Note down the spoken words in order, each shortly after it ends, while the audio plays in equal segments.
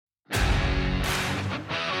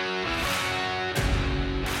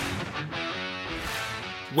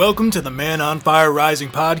Welcome to the Man on Fire Rising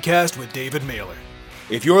podcast with David Mailer.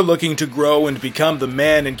 If you're looking to grow and become the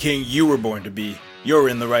man and king you were born to be, you're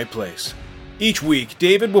in the right place. Each week,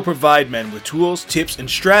 David will provide men with tools, tips, and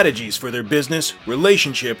strategies for their business,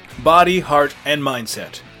 relationship, body, heart, and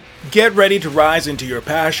mindset. Get ready to rise into your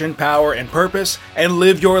passion, power, and purpose and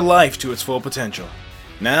live your life to its full potential.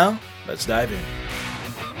 Now, let's dive in.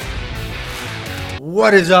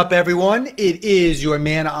 What is up, everyone? It is your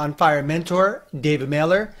Man on Fire mentor, David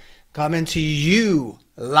Mailer, coming to you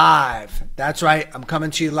live. That's right, I'm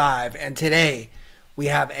coming to you live. And today we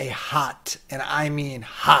have a hot, and I mean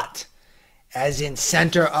hot, as in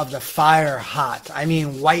center of the fire hot. I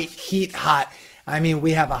mean white heat hot. I mean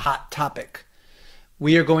we have a hot topic.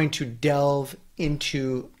 We are going to delve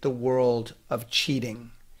into the world of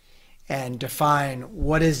cheating and define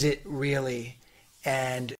what is it really.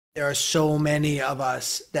 And there are so many of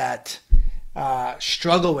us that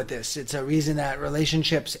struggle with this. It's a reason that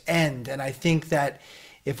relationships end. And I think that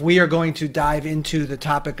if we are going to dive into the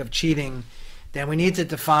topic of cheating, then we need to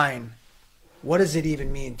define what does it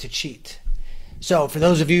even mean to cheat. So for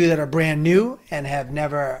those of you that are brand new and have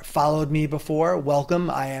never followed me before, welcome.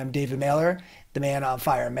 I am David Mailer, the Man on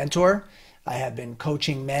Fire mentor. I have been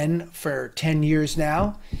coaching men for 10 years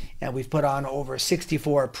now, and we've put on over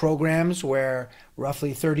 64 programs where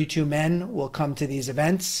roughly 32 men will come to these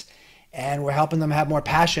events, and we're helping them have more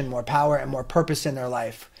passion, more power, and more purpose in their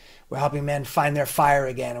life. We're helping men find their fire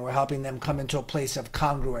again, and we're helping them come into a place of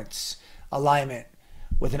congruence, alignment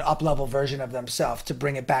with an up-level version of themselves to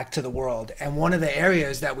bring it back to the world. And one of the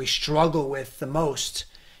areas that we struggle with the most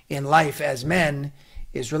in life as men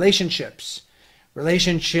is relationships.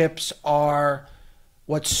 Relationships are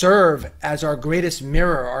what serve as our greatest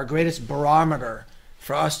mirror, our greatest barometer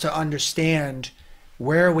for us to understand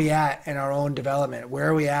where are we at in our own development, where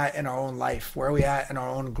are we at in our own life, where are we at in our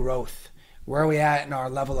own growth, where are we at in our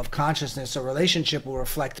level of consciousness. A relationship will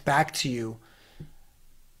reflect back to you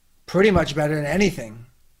pretty much better than anything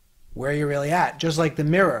where you're really at. Just like the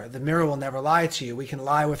mirror will never lie to you. We can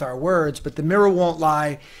lie with our words, but the mirror won't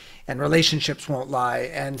lie and relationships won't lie.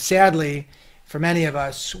 And sadly, for many of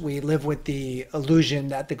us, we live with the illusion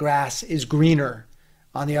that the grass is greener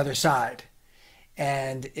on the other side.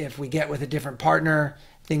 And if we get with a different partner,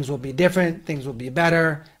 things will be different, things will be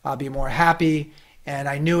better, I'll be more happy. And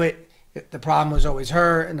I knew it. The problem was always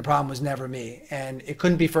her, and the problem was never me. And it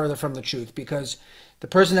couldn't be further from the truth, because the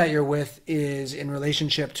person that you're with is in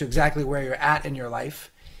relationship to exactly where you're at in your life.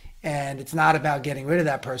 And it's not about getting rid of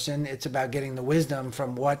that person. It's about getting the wisdom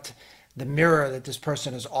from what the mirror that this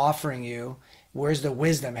person is offering you. Where's the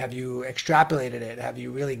wisdom? Have you extrapolated it? Have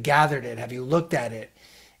you really gathered it? Have you looked at it?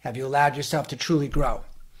 Have you allowed yourself to truly grow?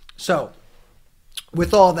 So,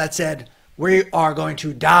 with all that said, we are going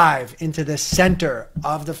to dive into the center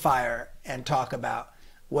of the fire and talk about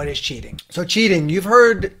what is cheating. So cheating, you've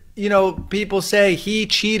heard, people say he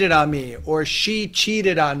cheated on me or she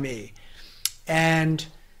cheated on me. And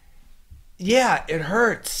yeah, it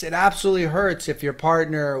hurts. It absolutely hurts if your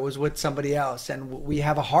partner was with somebody else, and we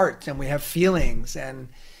have a heart and we have feelings, and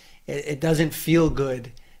it doesn't feel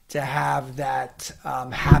good to have that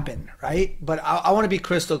happen, right? But I want to be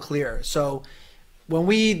crystal clear. So when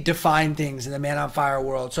we define things in the Man on Fire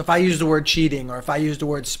world, so if I use the word cheating, or if I use the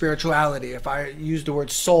word spirituality, if I use the word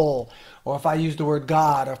soul, or if I use the word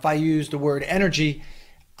God, or if I use the word energy,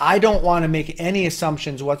 I don't want to make any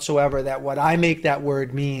assumptions whatsoever that what I make that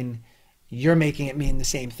word mean, you're making it mean the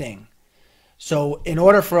same thing. So in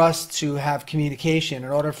order for us to have communication, in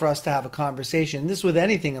order for us to have a conversation, this is with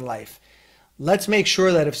anything in life, let's make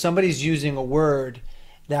sure that if somebody's using a word,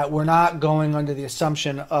 that we're not going under the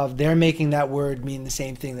assumption of they're making that word mean the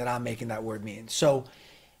same thing that I'm making that word mean. So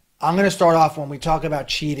I'm going to start off when we talk about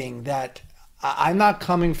cheating, that I'm not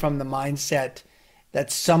coming from the mindset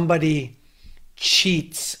that somebody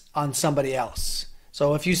cheats on somebody else.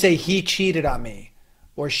 So if you say he cheated on me,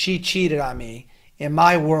 or she cheated on me, in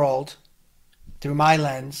my world, through my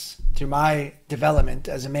lens, through my development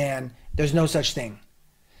as a man, there's no such thing.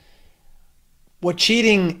 What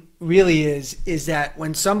cheating really is that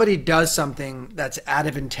when somebody does something that's out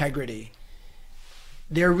of integrity,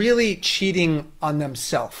 they're really cheating on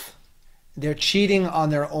themselves. They're cheating on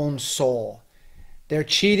their own soul. They're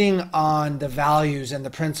cheating on the values and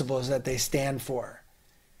the principles that they stand for.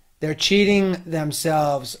 They're cheating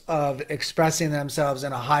themselves of expressing themselves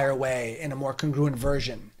in a higher way, in a more congruent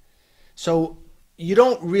version. So you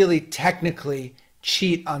don't really technically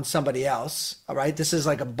cheat on somebody else, all right? This is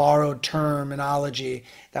like a borrowed terminology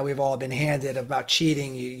that we've all been handed about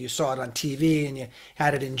cheating. You saw it on TV, and you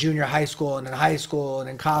had it in junior high school and in high school and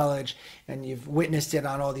in college, and you've witnessed it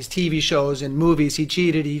on all these TV shows and movies. He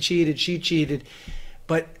cheated, she cheated.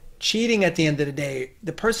 But cheating at the end of the day,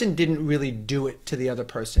 the person didn't really do it to the other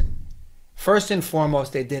person. First and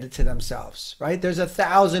foremost, they did it to themselves, right? There's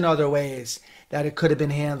 1,000 other ways that it could have been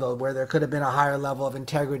handled, where there could have been a higher level of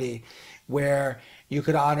integrity, where you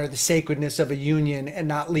could honor the sacredness of a union and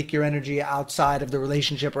not leak your energy outside of the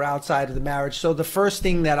relationship or outside of the marriage. So the first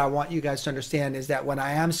thing that I want you guys to understand is that when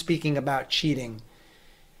I am speaking about cheating,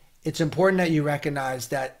 it's important that you recognize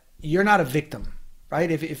that you're not a victim,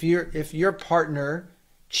 right? If your partner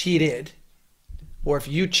cheated, or if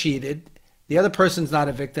you cheated, the other person's not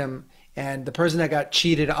a victim, and the person that got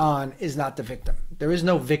cheated on is not the victim. There is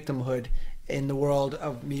no victimhood in the world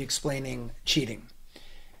of me explaining cheating.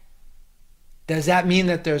 Does that mean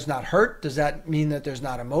that there's not hurt? Does that mean that there's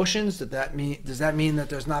not emotions? Does that mean that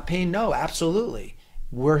there's not pain? No, absolutely.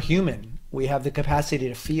 We're human. We have the capacity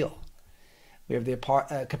to feel. We have the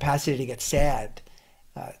capacity to get sad,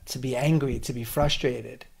 to be angry, to be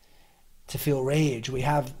frustrated, to feel rage. We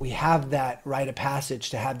have that rite of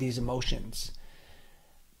passage to have these emotions.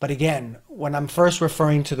 But again, when I'm first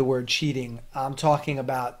referring to the word cheating, I'm talking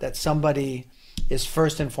about that somebody is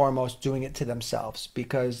first and foremost doing it to themselves,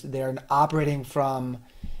 because they're operating from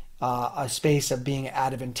a space of being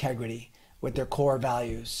out of integrity with their core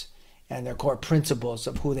values and their core principles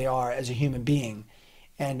of who they are as a human being.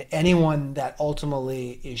 And anyone that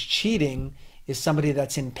ultimately is cheating is somebody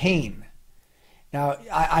that's in pain. Now,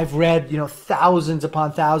 I've read, thousands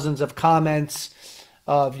upon thousands of comments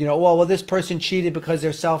of, well, this person cheated because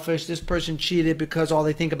they're selfish. This person cheated because all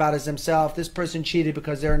they think about is themselves. This person cheated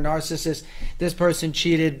because they're a narcissist. This person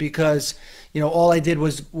cheated because, all I did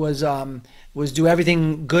was do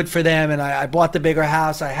everything good for them. And I bought the bigger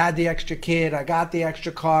house. I had the extra kid. I got the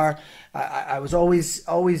extra car. I was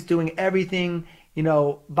always doing everything,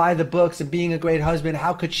 by the books and being a great husband.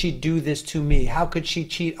 How could she do this to me? How could she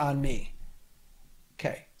cheat on me?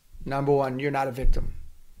 Okay. Number one, you're not a victim.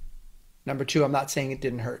 Number two, I'm not saying it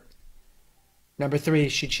didn't hurt. Number three,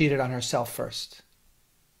 she cheated on herself first.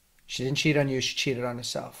 She didn't cheat on you, she cheated on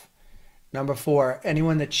herself. Number four,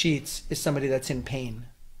 anyone that cheats is somebody that's in pain.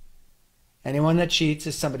 Anyone that cheats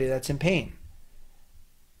is somebody that's in pain.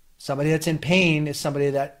 Somebody that's in pain is somebody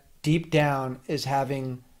that deep down is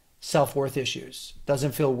having self-worth issues,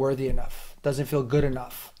 doesn't feel worthy enough, doesn't feel good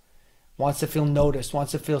enough, wants to feel noticed,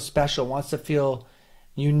 wants to feel special, wants to feel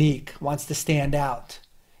unique, wants to stand out.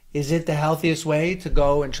 Is it the healthiest way to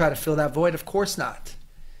go and try to fill that void? Of course not.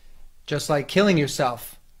 Just like killing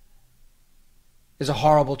yourself is a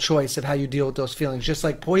horrible choice of how you deal with those feelings. Just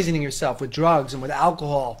like poisoning yourself with drugs and with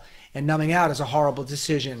alcohol and numbing out is a horrible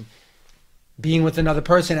decision. Being with another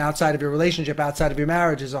person outside of your relationship, outside of your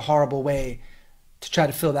marriage, is a horrible way to try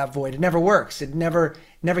to fill that void. It never works. It never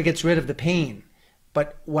gets rid of the pain.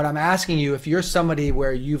 But what I'm asking you, if you're somebody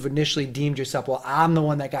where you've initially deemed yourself, well, I'm the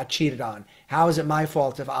one that got cheated on. How is it my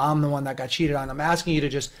fault if I'm the one that got cheated on? I'm asking you to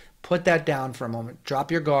just put that down for a moment. Drop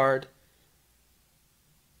your guard.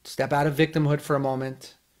 Step out of victimhood for a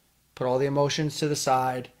moment. Put all the emotions to the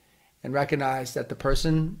side and recognize that the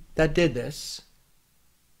person that did this,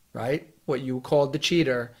 right, what you called the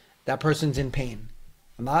cheater, that person's in pain.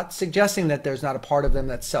 I'm not suggesting that there's not a part of them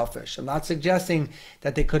that's selfish. I'm not suggesting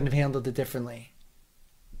that they couldn't have handled it differently.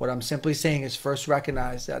 What I'm simply saying is first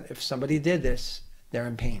recognize that if somebody did this, they're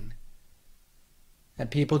in pain. And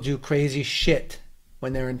people do crazy shit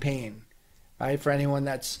when they're in pain, right? For anyone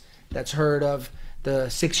that's heard of the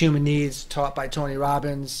 6 human needs taught by Tony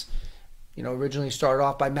Robbins, originally started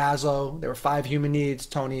off by Maslow. There were 5 human needs.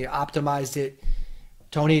 Tony optimized it.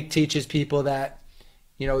 Tony teaches people that,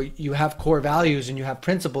 you have core values and you have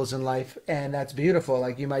principles in life, and that's beautiful.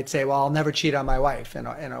 Like you might say, well, I'll never cheat on my wife. And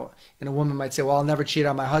a woman might say, well, I'll never cheat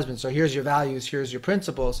on my husband. So here's your values, here's your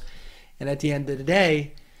principles. And at the end of the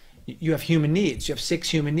day, you have human needs. You have 6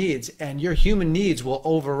 human needs, and your human needs will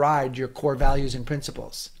override your core values and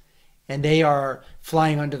principles. And they are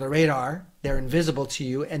flying under the radar. They're invisible to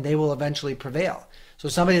you, and they will eventually prevail. So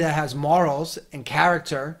somebody that has morals and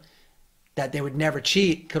character that they would never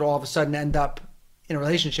cheat could all of a sudden end up in a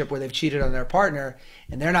relationship where they've cheated on their partner,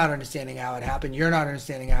 and they're not understanding how it happened. You're not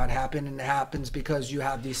understanding how it happened, and it happens because you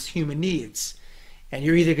have these human needs. And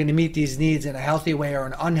you're either going to meet these needs in a healthy way or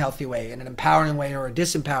an unhealthy way, in an empowering way or a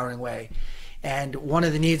disempowering way. And one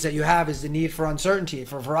of the needs that you have is the need for uncertainty,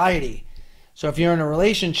 for variety. So if you're in a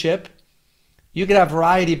relationship, you could have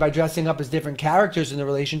variety by dressing up as different characters in the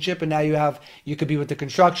relationship, and now you could be with the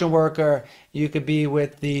construction worker, you could be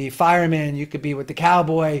with the fireman, you could be with the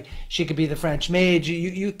cowboy, she could be the French maid.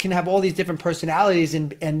 You can have all these different personalities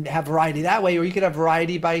and have variety that way, or you could have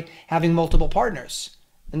variety by having multiple partners,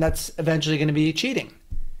 and that's eventually going to be cheating.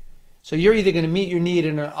 So you're either going to meet your need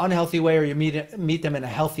in an unhealthy way or you meet them in a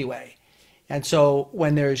healthy way. And so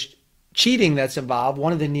when there's cheating that's involved,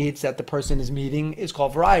 one of the needs that the person is meeting is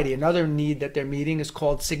called variety. Another need that they're meeting is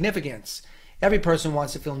called significance. Every person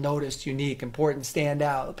wants to feel noticed, unique, important, stand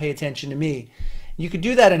out, pay attention to me. You could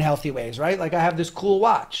do that in healthy ways, right? Like I have this cool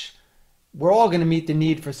watch. We're all going to meet the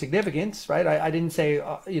need for significance, right? I didn't say,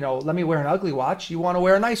 let me wear an ugly watch. You want to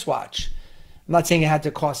wear a nice watch. I'm not saying it had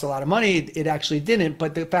to cost a lot of money. It actually didn't.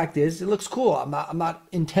 But the fact is, it looks cool. I'm not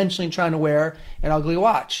intentionally trying to wear an ugly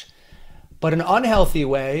watch. But an unhealthy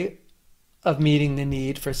way of meeting the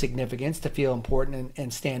need for significance, to feel important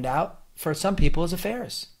and stand out, for some people is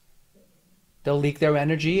affairs. They'll leak their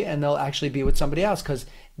energy and they'll actually be with somebody else because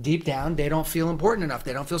deep down they don't feel important enough.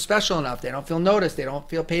 They don't feel special enough. They don't feel noticed. They don't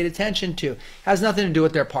feel paid attention to. It has nothing to do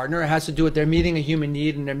with their partner. It has to do with they're meeting a human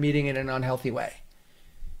need and they're meeting it in an unhealthy way.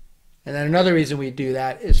 And then another reason we do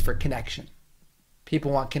that is for connection.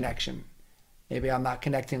 People want connection. Maybe I'm not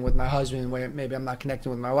connecting with my husband. Maybe I'm not connecting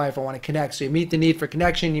with my wife. I want to connect. So you meet the need for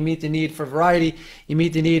connection. You meet the need for variety. You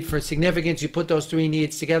meet the need for significance. You put those three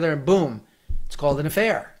needs together and boom, it's called an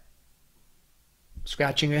affair.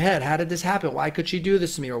 Scratching your head. How did this happen? Why could she do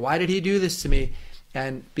this to me? Or why did he do this to me?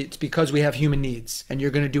 And it's because we have human needs. And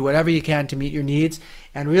you're going to do whatever you can to meet your needs.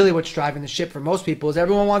 And really what's driving the ship for most people is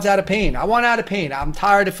everyone wants out of pain. I want out of pain. I'm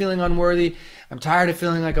tired of feeling unworthy. I'm tired of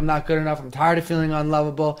feeling like I'm not good enough. I'm tired of feeling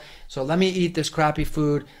unlovable. So let me eat this crappy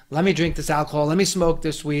food. Let me drink this alcohol. Let me smoke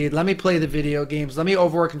this weed. Let me play the video games. Let me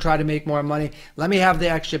overwork and try to make more money. Let me have the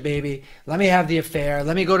extra baby. Let me have the affair.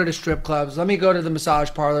 Let me go to the strip clubs. Let me go to the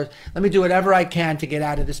massage parlors. Let me do whatever I can to get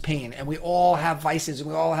out of this pain. And we all have vices and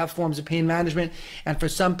we all have forms of pain management. And for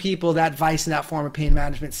some people, that vice and that form of pain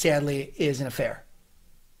management, sadly, is an affair.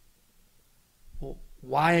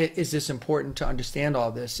 Why is this important to understand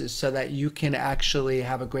all this? Is so that you can actually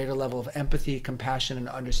have a greater level of empathy, compassion, and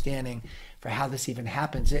understanding for how this even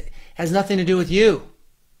happens. It has nothing to do with you,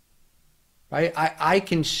 right? I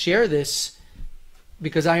can share this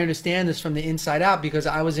because I understand this from the inside out because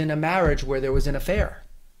I was in a marriage where there was an affair.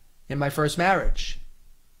 In my first marriage,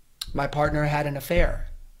 my partner had an affair.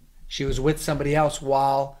 She was with somebody else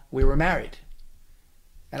while we were married.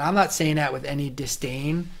 And I'm not saying that with any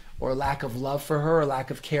disdain or lack of love for her or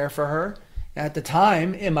lack of care for her. At the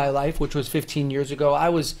time in my life, which was 15 years ago, I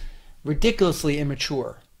was ridiculously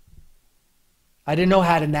immature. I didn't know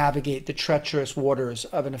how to navigate the treacherous waters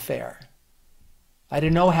of an affair. I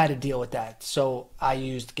didn't know how to deal with that. So I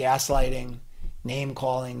used gaslighting, name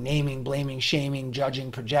calling, naming, blaming, shaming,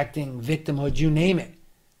 judging, projecting, victimhood, you name it.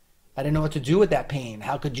 I didn't know what to do with that pain.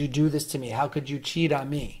 How could you do this to me? How could you cheat on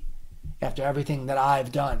me after everything that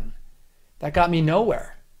I've done? That got me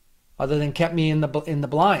nowhere. Other than kept me in the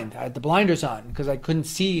blind. I had the blinders on because I couldn't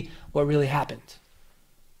see what really happened.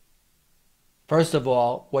 First of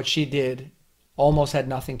all, what she did almost had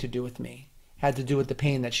nothing to do with me. It had to do with the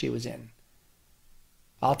pain that she was in.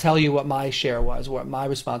 I'll tell you what my share was, what my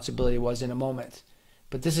responsibility was in a moment.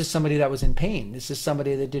 But this is somebody that was in pain. This is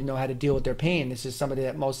somebody that didn't know how to deal with their pain. This is somebody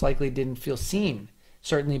that most likely didn't feel seen,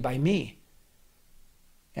 certainly by me,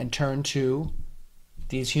 and turned to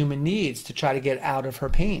these human needs to try to get out of her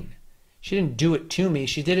pain. She didn't do it to me.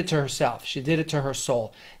 She did it to herself. She did it to her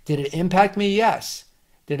soul. Did it impact me? Yes.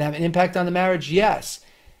 Did it have an impact on the marriage? Yes.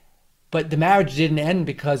 But the marriage didn't end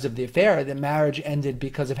because of the affair. The marriage ended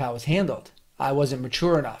because of how it was handled. I wasn't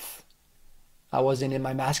mature enough. I wasn't in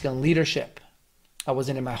my masculine leadership. I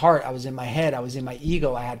wasn't in my heart. I was in my head. I was in my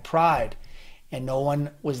ego. I had pride. And no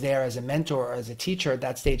one was there as a mentor or as a teacher at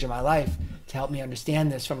that stage of my life to help me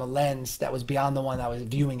understand this from a lens that was beyond the one I was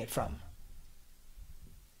viewing it from.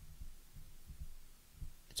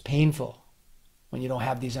 It's painful when you don't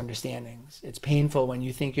have these understandings. It's painful when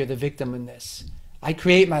you think you're the victim in this. I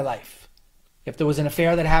create my life. If there was an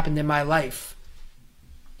affair that happened in my life,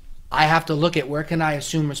 I have to look at where can I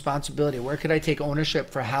assume responsibility? Where could I take ownership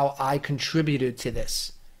for how I contributed to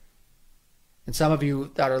this? And some of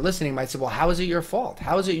you that are listening might say, well, how is it your fault?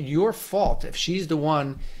 How is it your fault if she's the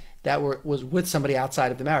one that was with somebody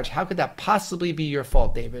outside of the marriage? How could that possibly be your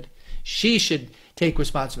fault, David? She should take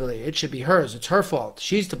responsibility. It should be hers. It's her fault.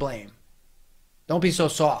 She's to blame. Don't be so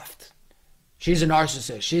soft. She's a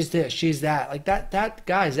narcissist. She's this. She's that. Like that,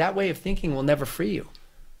 guys, that way of thinking will never free you.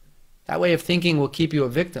 That way of thinking will keep you a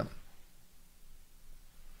victim.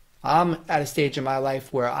 I'm at a stage in my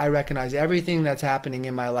life where I recognize everything that's happening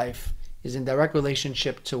in my life is in direct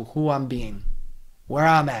relationship to who I'm being, where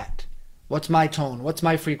I'm at. What's my tone? What's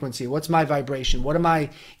my frequency? What's my vibration? What am I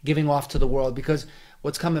giving off to the world? Because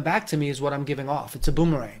what's coming back to me is what I'm giving off. It's a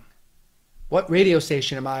boomerang. What radio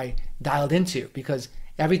station am I dialed into? Because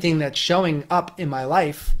everything that's showing up in my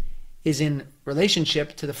life is in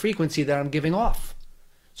relationship to the frequency that I'm giving off.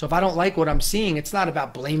 So if I don't like what I'm seeing, it's not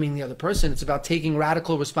about blaming the other person. It's about taking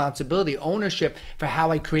radical responsibility, ownership for how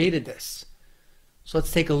I created this. So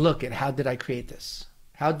let's take a look at how did I create this?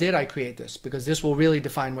 How did I create this? Because this will really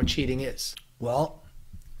define what cheating is. Well,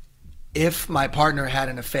 if my partner had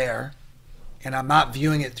an affair and I'm not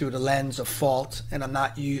viewing it through the lens of fault and I'm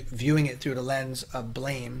not viewing it through the lens of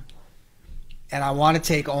blame, and I want to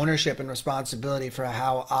take ownership and responsibility for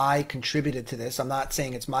how I contributed to this, I'm not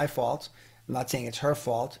saying it's my fault. I'm not saying it's her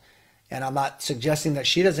fault. And I'm not suggesting that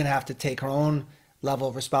she doesn't have to take her own level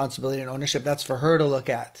of responsibility and ownership. That's for her to look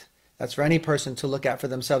at. That's for any person to look at for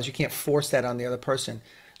themselves. You can't force that on the other person.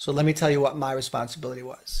 So let me tell you what my responsibility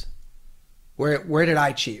was. Where did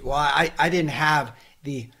I cheat? Well, I didn't have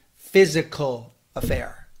the physical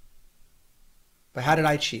affair. But how did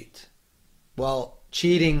I cheat? Well,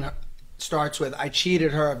 cheating starts with I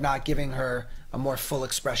cheated her of not giving her a more full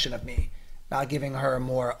expression of me, not giving her a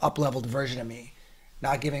more up-leveled version of me,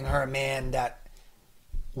 not giving her a man that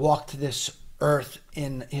walked this earth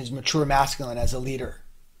in his mature masculine as a leader.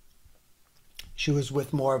 She was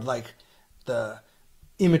with more of like the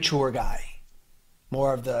immature guy,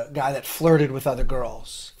 more of the guy that flirted with other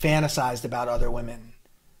girls, fantasized about other women,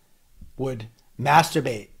 would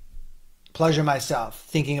masturbate, pleasure myself,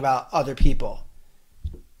 thinking about other people.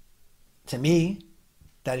 To me,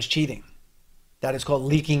 that is cheating. That is called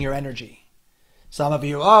leaking your energy. Some of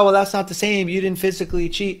you, oh, well, that's not the same. You didn't physically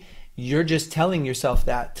cheat. You're just telling yourself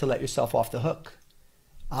that to let yourself off the hook.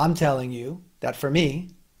 I'm telling you that for me,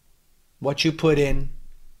 what you put in,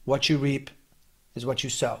 what you reap, is what you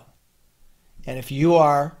sow. And if you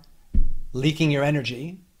are leaking your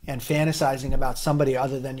energy and fantasizing about somebody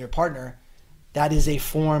other than your partner, that is a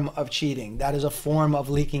form of cheating. That is a form of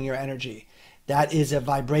leaking your energy. That is a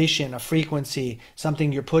vibration, a frequency,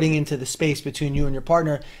 something you're putting into the space between you and your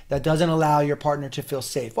partner that doesn't allow your partner to feel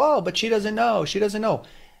safe. Oh, but she doesn't know. She doesn't know.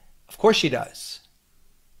 Of course she does.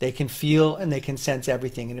 They can feel and they can sense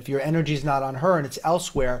everything. And if your energy is not on her and it's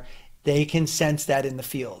elsewhere, they can sense that in the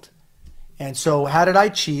field. And so how did I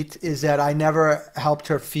cheat is that I never helped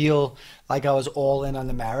her feel like I was all in on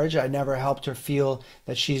the marriage. I never helped her feel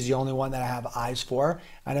that she's the only one that I have eyes for.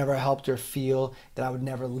 I never helped her feel that I would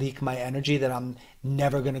never leak my energy, that I'm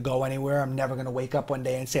never going to go anywhere. I'm never going to wake up one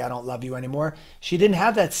day and say, I don't love you anymore. She didn't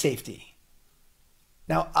have that safety.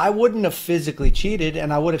 Now, I wouldn't have physically cheated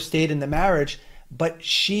and I would have stayed in the marriage, but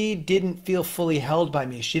she didn't feel fully held by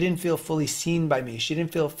me. She didn't feel fully seen by me. She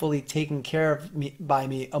didn't feel fully taken care of by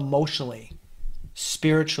me emotionally,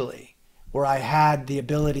 spiritually, where I had the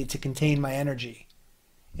ability to contain my energy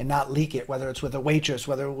and not leak it, whether it's with a waitress,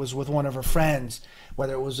 whether it was with one of her friends,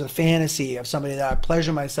 whether it was a fantasy of somebody that I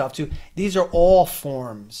pleasure myself to. These are all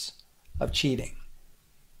forms of cheating.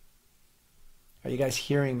 Are you guys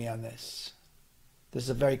hearing me on this? This is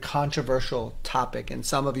a very controversial topic, and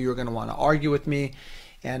some of you are going to want to argue with me.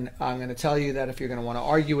 And I'm going to tell you that if you're going to want to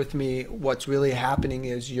argue with me, what's really happening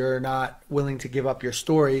is you're not willing to give up your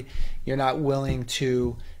story. You're not willing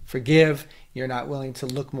to forgive. You're not willing to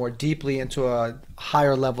look more deeply into a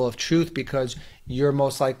higher level of truth because you're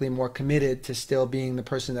most likely more committed to still being the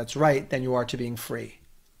person that's right than you are to being free.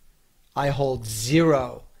 I hold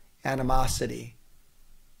zero animosity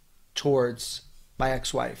towards my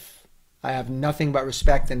ex-wife. I have nothing but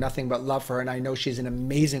respect and nothing but love for her, and I know she's an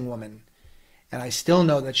amazing woman. And I still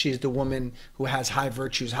know that she's the woman who has high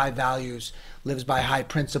virtues, high values, lives by high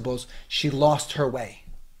principles. She lost her way.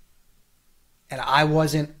 And I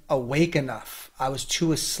wasn't awake enough. I was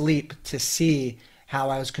too asleep to see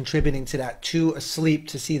how I was contributing to that, too asleep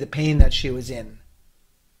to see the pain that she was in.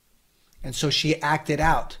 And so she acted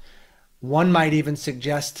out. One might even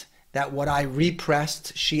suggest that what I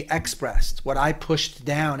repressed, she expressed. What I pushed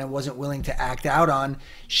down and wasn't willing to act out on,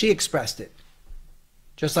 she expressed it.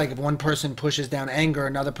 Just like if one person pushes down anger,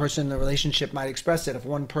 another person in the relationship might express it. If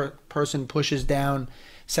one person pushes down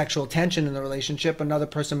sexual tension in the relationship, another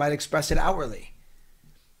person might express it outwardly.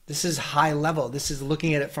 This is high level. This is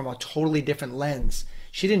looking at it from a totally different lens.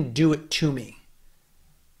 She didn't do it to me.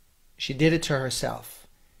 She did it to herself.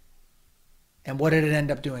 And what did it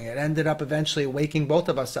end up doing? It ended up eventually waking both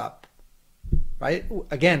of us up, right?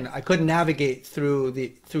 Again, I couldn't navigate through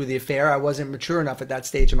the affair. I wasn't mature enough at that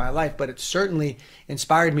stage of my life, but it certainly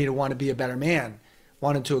inspired me to want to be a better man,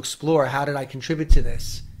 wanted to explore how did I contribute to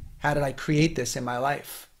this? How did I create this in my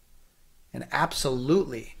life? And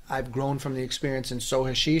absolutely, I've grown from the experience, and so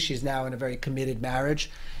has she. She's now in a very committed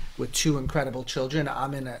marriage with 2 incredible children.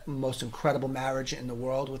 I'm in a most incredible marriage in the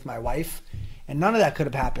world with my wife. And none of that could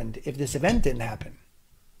have happened if this event didn't happen.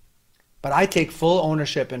 But I take full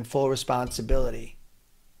ownership and full responsibility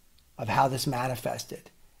of how this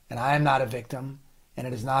manifested. And I am not a victim, and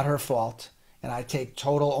it is not her fault. and I take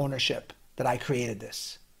total ownership that I created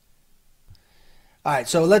this. All right,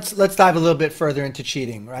 so let's dive a little bit further into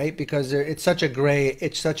cheating, right? Because it's such a gray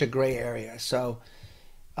area. So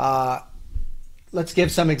let's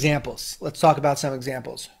give some examples. Let's talk about some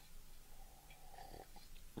examples.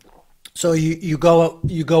 So you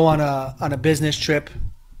go on a business trip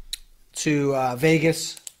to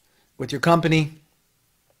Vegas with your company,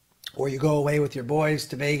 or you go away with your boys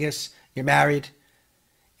to Vegas. You're married,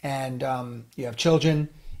 and you have children,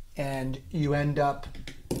 and you end up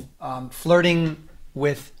flirting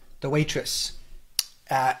with the waitress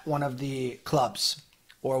at one of the clubs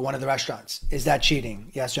or one of the restaurants. Is that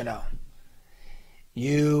cheating? Yes or no?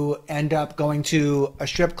 You end up going to a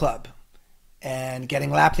strip club and getting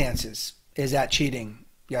lap dances. Is that cheating?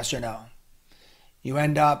 Yes or no? You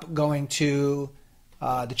end up going to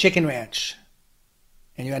the chicken ranch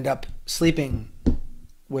and you end up sleeping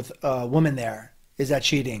with a woman there. Is that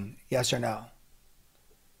cheating? Yes or no?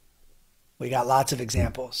 We got lots of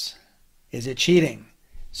examples. Is it cheating?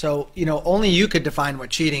 So, only you could define what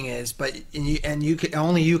cheating is, but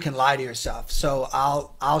only you can lie to yourself. So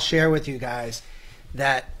I'll share with you guys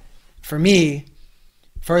that for me,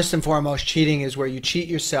 first and foremost, cheating is where you cheat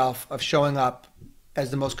yourself of showing up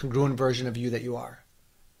as the most congruent version of you that you are.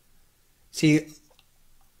 See,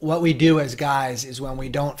 what we do as guys is when we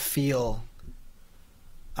don't feel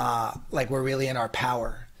like we're really in our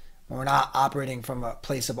power, when we're not operating from a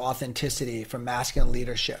place of authenticity, from masculine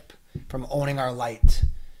leadership, from owning our light,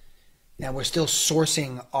 and we're still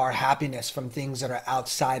sourcing our happiness from things that are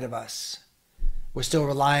outside of us. We're still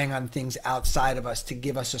relying on things outside of us to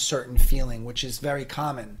give us a certain feeling, which is very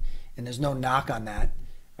common, and there's no knock on that,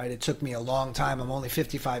 right? It took me a long time. I'm only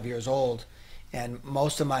 55 years old, and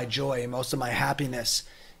most of my joy, most of my happiness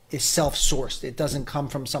is self-sourced. It doesn't come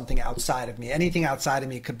from something outside of me. Anything outside of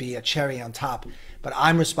me could be a cherry on top, but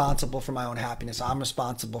I'm responsible for my own happiness. I'm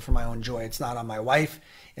responsible for my own joy. It's not on my wife.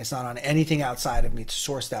 It's not on anything outside of me to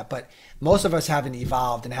source that. But most of us haven't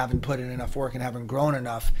evolved and haven't put in enough work and haven't grown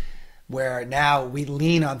enough where now we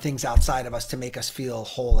lean on things outside of us to make us feel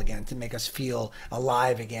whole again, to make us feel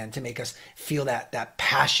alive again, to make us feel that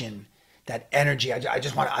passion, that energy.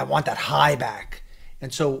 I want that high back.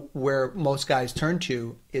 And so where most guys turn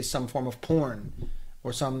to is some form of porn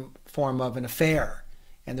or some form of an affair.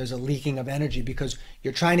 And there's a leaking of energy because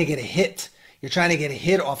you're trying to get a hit. You're trying to get a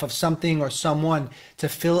hit off of something or someone to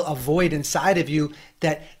fill a void inside of you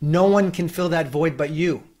that no one can fill that void but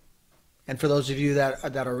you. And for those of you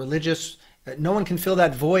that are religious, no one can fill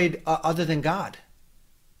that void other than God.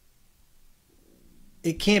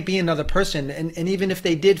 It can't be another person. And even if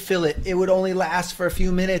they did fill it, it would only last for a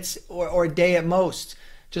few minutes or a day at most.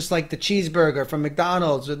 Just like the cheeseburger from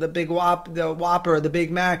McDonald's or the Whopper or the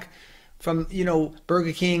Big Mac from,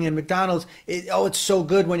 Burger King and McDonald's. It's so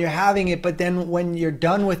good when you're having it, but then when you're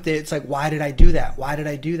done with it, it's like, why did I do that? Why did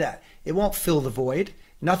I do that? It won't fill the void.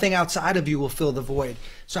 Nothing outside of you will fill the void.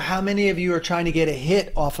 So how many of you are trying to get a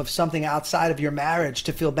hit off of something outside of your marriage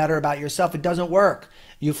to feel better about yourself? It doesn't work.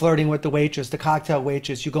 You flirting with the waitress, the cocktail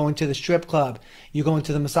waitress, you going to the strip club, you going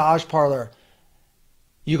to the massage parlor,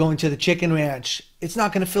 you going to the chicken ranch. It's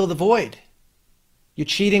not going to fill the void. You're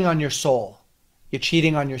cheating on your soul. You're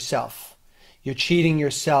cheating on yourself. You're cheating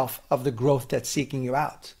yourself of the growth that's seeking you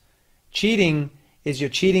out. Cheating is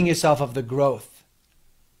you're cheating yourself of the growth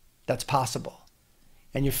that's possible.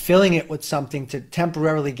 And you're filling it with something to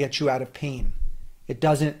temporarily get you out of pain. It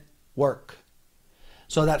doesn't work.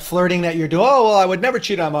 So that flirting that you're doing, I would never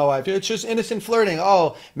cheat on my wife. It's just innocent flirting.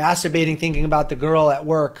 Masturbating, thinking about the girl at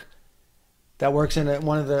work that works in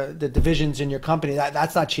one of the divisions in your company.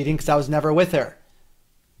 That's not cheating because I was never with her.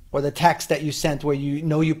 Or the text that you sent where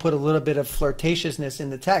you put a little bit of flirtatiousness in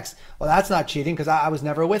the text. Well, that's not cheating because I was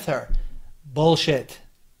never with her. Bullshit.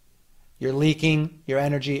 You're leaking your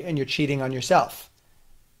energy and you're cheating on yourself.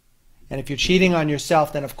 And if you're cheating on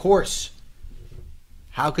yourself, then of course,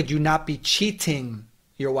 how could you not be cheating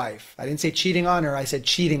your wife? I didn't say cheating on her, I said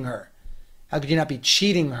cheating her. How could you not be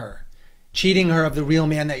cheating her? Cheating her of the real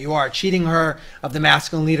man that you are, cheating her of the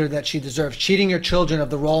masculine leader that she deserves, cheating your children of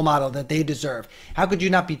the role model that they deserve. How could you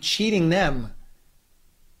not be cheating them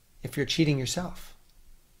if you're cheating yourself?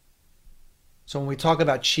 So when we talk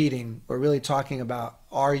about cheating, we're really talking about,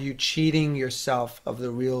 are you cheating yourself of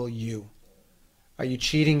the real you? Are you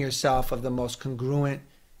cheating yourself of the most congruent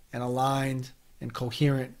and aligned and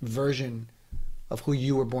coherent version of who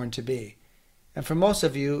you were born to be? And for most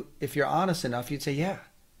of you, if you're honest enough, you'd say, yeah,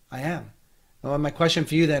 I am. Well, my question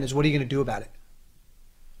for you then is, what are you going to do about it?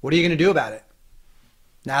 What are you going to do about it?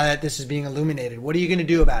 Now that this is being illuminated, what are you going to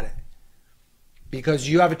do about it? Because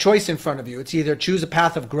you have a choice in front of you. It's either choose a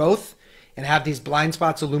path of growth and have these blind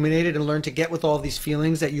spots illuminated and learn to get with all these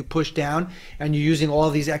feelings that you push down, and you're using all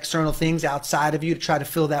these external things outside of you to try to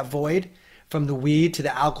fill that void, from the weed to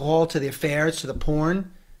the alcohol to the affairs to the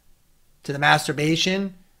porn to the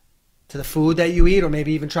masturbation to the food that you eat, or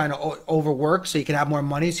maybe even trying to overwork so you can have more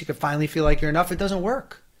money so you can finally feel like you're enough. It doesn't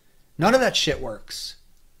work. None of that shit works.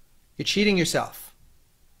 You're cheating yourself.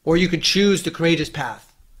 Or you could choose the courageous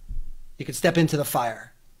path. You could step into the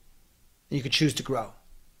fire. And you could choose to grow.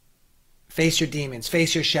 Face your demons.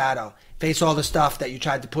 Face your shadow. Face all the stuff that you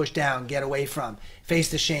tried to push down, get away from.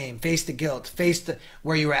 Face the shame. Face the guilt. Face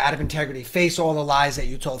where you were out of integrity. Face all the lies that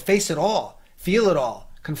you told. Face it all. Feel it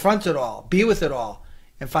all. Confront it all. Be with it all.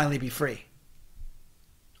 And finally be free.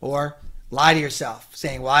 Or lie to yourself,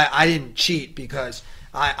 saying, well, I didn't cheat because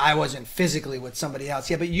I wasn't physically with somebody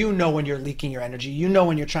else. Yeah, but you know when you're leaking your energy. You know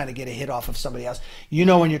when you're trying to get a hit off of somebody else. You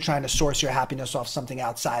know when you're trying to source your happiness off something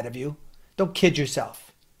outside of you. Don't kid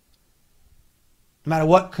yourself. No matter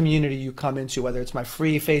what community you come into, whether it's my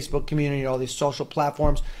free Facebook community, all these social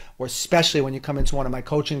platforms, or especially when you come into one of my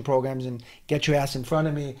coaching programs and get your ass in front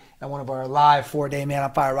of me at one of our live 4-day Man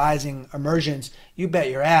on Fire Rising immersions, you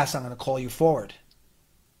bet your ass I'm going to call you forward.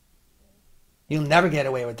 You'll never get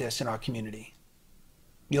away with this in our community.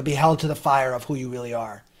 You'll be held to the fire of who you really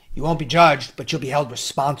are. You won't be judged, but you'll be held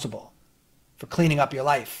responsible for cleaning up your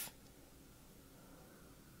life.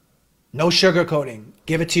 No sugarcoating.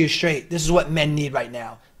 Give it to you straight. This is what men need right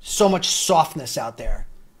now. So much softness out there.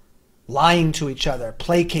 Lying to each other.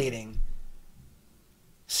 Placating.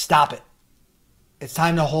 Stop it. It's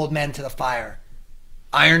time to hold men to the fire.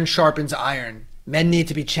 Iron sharpens iron. Men need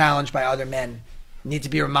to be challenged by other men. Need to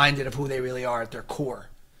be reminded of who they really are at their core.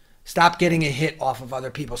 Stop getting a hit off of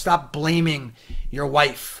other people. Stop blaming your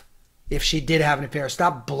wife if she did have an affair.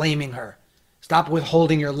 Stop blaming her. Stop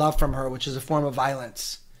withholding your love from her, which is a form of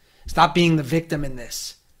violence. Stop being the victim in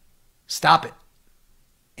this. Stop it.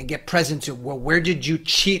 And get present to, well, where did you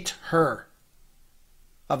cheat her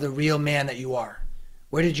of the real man that you are?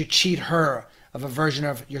 Where did you cheat her of a version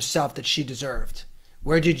of yourself that she deserved?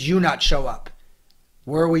 Where did you not show up?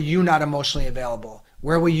 Where were you not emotionally available?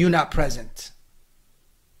 Where were you not present?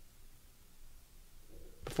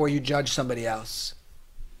 Before you judge somebody else,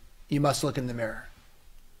 you must look in the mirror.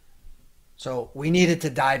 So we needed to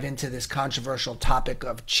dive into this controversial topic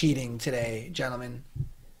of cheating today, gentlemen,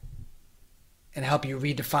 and help you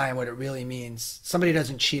redefine what it really means. Somebody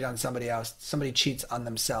doesn't cheat on somebody else. Somebody cheats on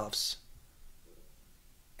themselves.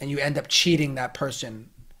 And you end up cheating that person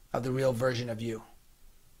of the real version of you.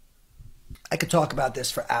 I could talk about this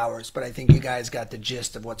for hours, but I think you guys got the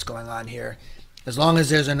gist of what's going on here. As long as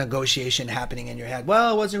there's a negotiation happening in your head,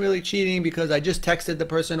 well, it wasn't really cheating because I just texted the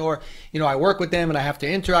person, or, I work with them and I have to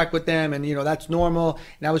interact with them, and, that's normal.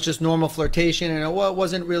 And that was just normal flirtation, and it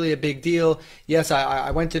wasn't really a big deal. Yes, I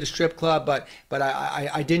went to the strip club, but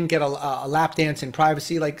I didn't get a lap dance in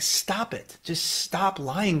privacy. Like, stop it. Just stop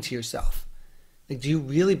lying to yourself. Like, do you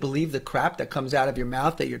really believe the crap that comes out of your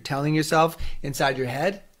mouth that you're telling yourself inside your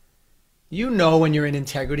head? You know when you're in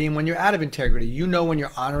integrity and when you're out of integrity. You know when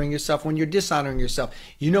you're honoring yourself, when you're dishonoring yourself.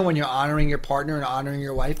 You know when you're honoring your partner and honoring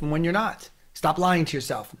your wife and when you're not. Stop lying to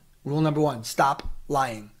yourself. Rule number 1, stop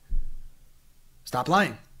lying. Stop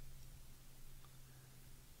lying.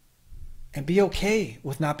 And be okay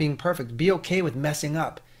with not being perfect. Be okay with messing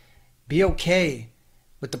up. Be okay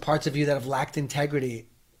with the parts of you that have lacked integrity.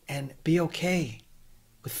 And be okay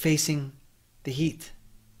with facing the heat.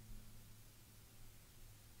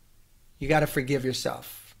 You got to forgive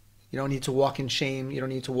yourself. You don't need to walk in shame. You don't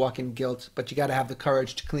need to walk in guilt, but you got to have the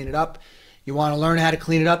courage to clean it up. You want to learn how to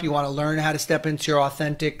clean it up. You want to learn how to step into your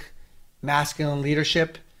authentic masculine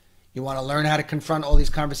leadership. You want to learn how to confront all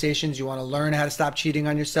these conversations. You want to learn how to stop cheating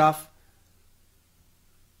on yourself.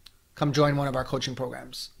 Come join one of our coaching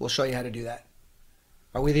programs. We'll show you how to do that.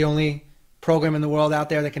 Are we the only program in the world out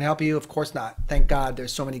there that can help you? Of course not. Thank God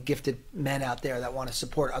there's so many gifted men out there that want to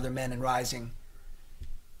support other men in rising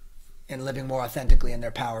and living more authentically in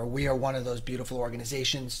their power. We are one of those beautiful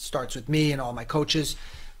organizations. It starts with me and all my coaches.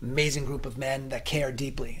 Amazing group of men that care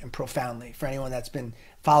deeply and profoundly. For anyone that's been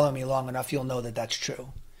following me long enough, you'll know that that's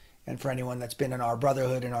true. And for anyone that's been in our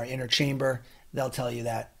brotherhood, in our inner chamber, they'll tell you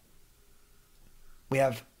that. We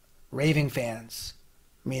have raving fans,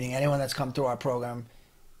 meaning anyone that's come through our program,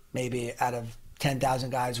 maybe out of 10,000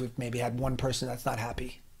 guys, we've maybe had one person that's not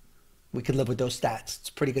happy. We could live with those stats. It's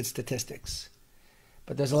pretty good statistics.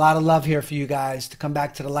 But there's a lot of love here for you guys to come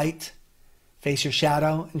back to the light, face your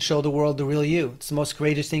shadow, and show the world the real you. It's the most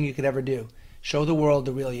courageous thing you could ever do. Show the world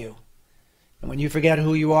the real you. And when you forget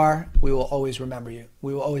who you are, we will always remember you.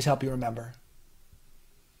 We will always help you remember.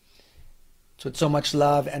 So with so much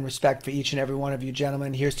love and respect for each and every one of you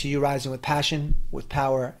gentlemen, here's to you rising with passion, with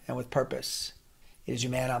power, and with purpose. It is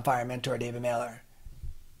your man on fire mentor, David Mailer,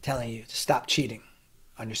 telling you to stop cheating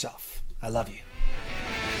on yourself. I love you.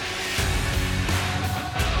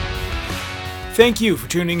 Thank you for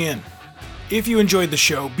tuning in. If you enjoyed the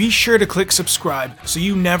show, be sure to click subscribe so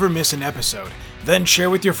you never miss an episode. Then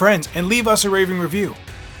share with your friends and leave us a raving review.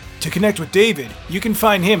 To connect with David, you can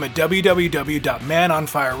find him at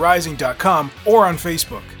www.manonfirerising.com or on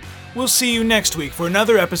Facebook. We'll see you next week for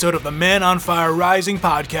another episode of the Man on Fire Rising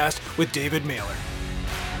podcast with David Mailer.